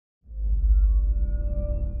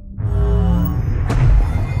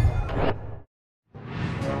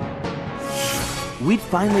We'd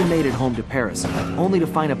finally made it home to Paris, only to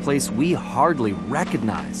find a place we hardly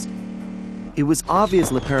recognized. It was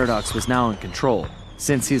obvious Le Paradox was now in control,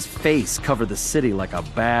 since his face covered the city like a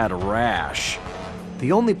bad rash.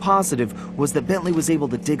 The only positive was that Bentley was able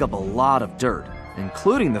to dig up a lot of dirt,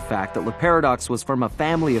 including the fact that Le Paradox was from a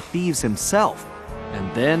family of thieves himself.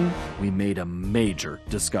 And then we made a major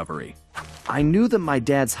discovery. I knew that my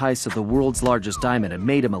dad's heist of the world's largest diamond had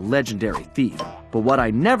made him a legendary thief, but what I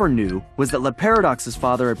never knew was that Le Paradox's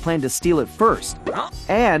father had planned to steal it first,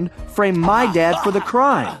 and frame my dad for the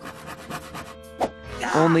crime.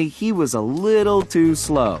 Only he was a little too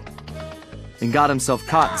slow, and got himself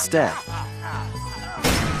caught instead.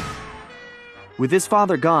 With his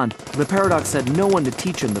father gone, Le Paradox had no one to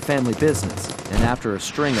teach him the family business, and after a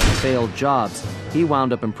string of failed jobs, he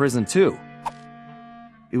wound up in prison too.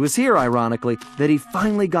 It was here, ironically, that he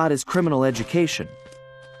finally got his criminal education.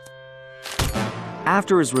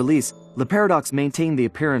 After his release, Le Paradox maintained the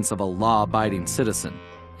appearance of a law-abiding citizen.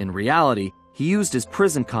 In reality, he used his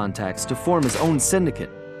prison contacts to form his own syndicate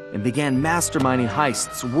and began masterminding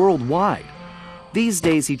heists worldwide. These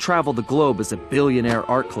days, he traveled the globe as a billionaire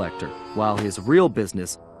art collector, while his real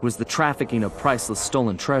business was the trafficking of priceless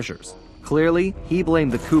stolen treasures. Clearly, he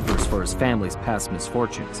blamed the Coopers for his family's past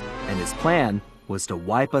misfortunes, and his plan was to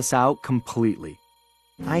wipe us out completely.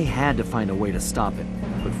 I had to find a way to stop it,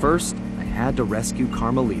 but first, I had to rescue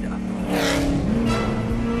Carmelita.